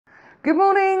Good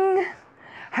morning.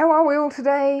 How are we all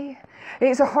today?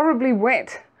 It's a horribly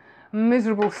wet,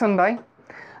 miserable Sunday,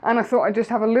 and I thought I'd just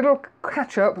have a little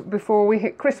catch up before we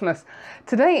hit Christmas.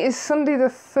 Today is Sunday the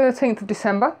 13th of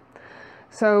December,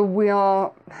 so we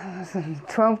are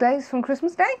 12 days from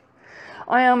Christmas Day.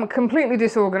 I am completely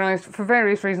disorganised for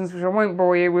various reasons which I won't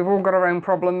bore you. We've all got our own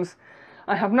problems.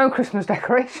 I have no Christmas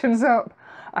decorations up.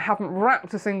 I haven't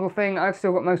wrapped a single thing. I've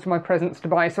still got most of my presents to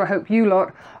buy, so I hope you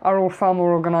lot are all far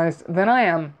more organised than I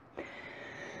am.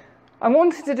 I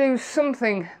wanted to do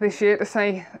something this year to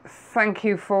say thank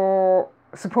you for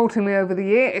supporting me over the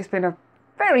year. It's been a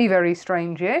very, very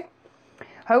strange year.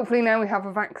 Hopefully now we have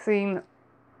a vaccine,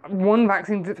 one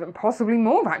vaccine, possibly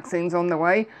more vaccines on the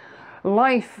way.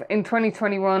 Life in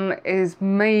 2021 is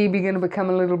maybe going to become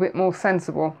a little bit more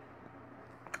sensible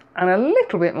and a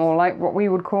little bit more like what we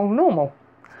would call normal,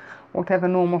 whatever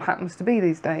normal happens to be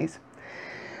these days.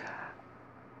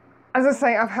 As I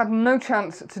say, I've had no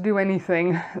chance to do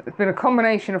anything. It's been a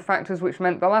combination of factors which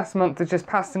meant the last month has just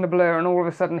passed in a blur, and all of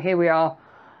a sudden here we are.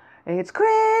 It's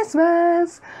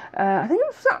Christmas. I think it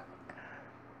was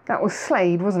that was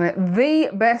Slade, wasn't it? The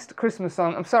best Christmas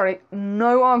song. I'm sorry,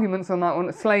 no arguments on that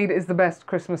one. Slade is the best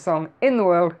Christmas song in the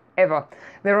world ever.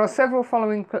 There are several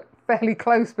following fairly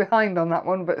close behind on that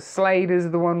one, but Slade is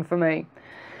the one for me.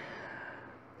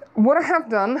 What I have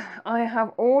done, I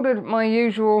have ordered my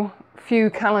usual few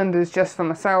calendars just for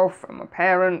myself and my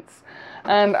parents,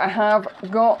 and I have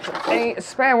got a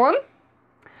spare one,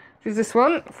 which is this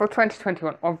one for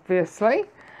 2021, obviously.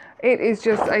 It is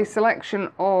just a selection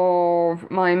of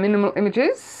my minimal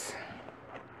images,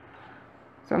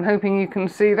 so I'm hoping you can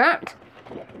see that,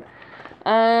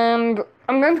 and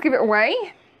I'm going to give it away.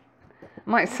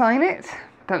 Might sign it.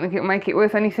 Don't think it'll make it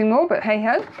worth anything more, but hey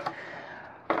ho.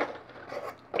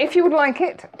 If you would like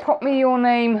it, pop me your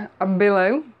name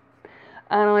below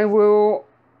and I will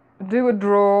do a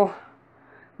draw,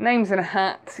 names in a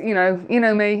hat. You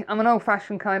know me, I'm an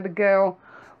old-fashioned kind of girl.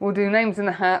 We'll do names in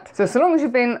a hat. So long as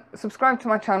you've been subscribed to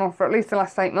my channel for at least the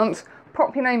last 8 months,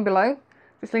 pop your name below.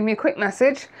 Just leave me a quick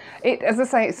message. As I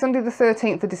say, it's Sunday the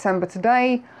 13th of December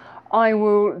today. I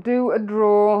will do a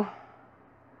draw.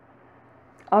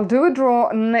 I'll do a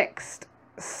draw next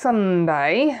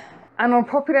Sunday, and I'll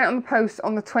pop it out on the post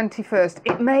on the 21st.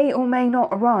 It may or may not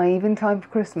arrive in time for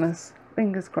Christmas.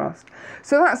 Fingers crossed.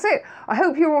 So that's it. I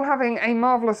hope you're all having a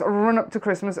marvellous run up to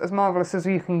Christmas, as marvellous as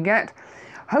you can get.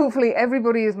 Hopefully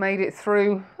everybody has made it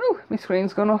through. Oh, my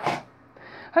screen's gone off.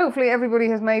 Hopefully everybody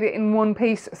has made it in one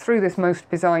piece through this most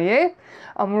bizarre year,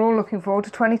 and we're all looking forward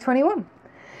to 2021.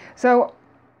 So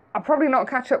I'll probably not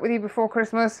catch up with you before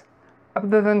Christmas,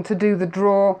 other than to do the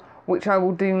draw, which I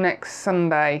will do next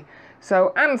Sunday.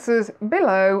 So answers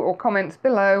below, or comments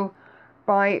below,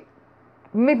 by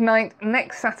midnight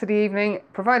next Saturday evening,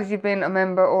 provided you've been a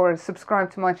member or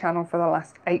subscribed to my channel for the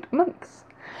last 8 months.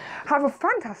 Have a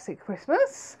fantastic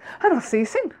Christmas, and I'll see you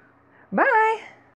soon. Bye!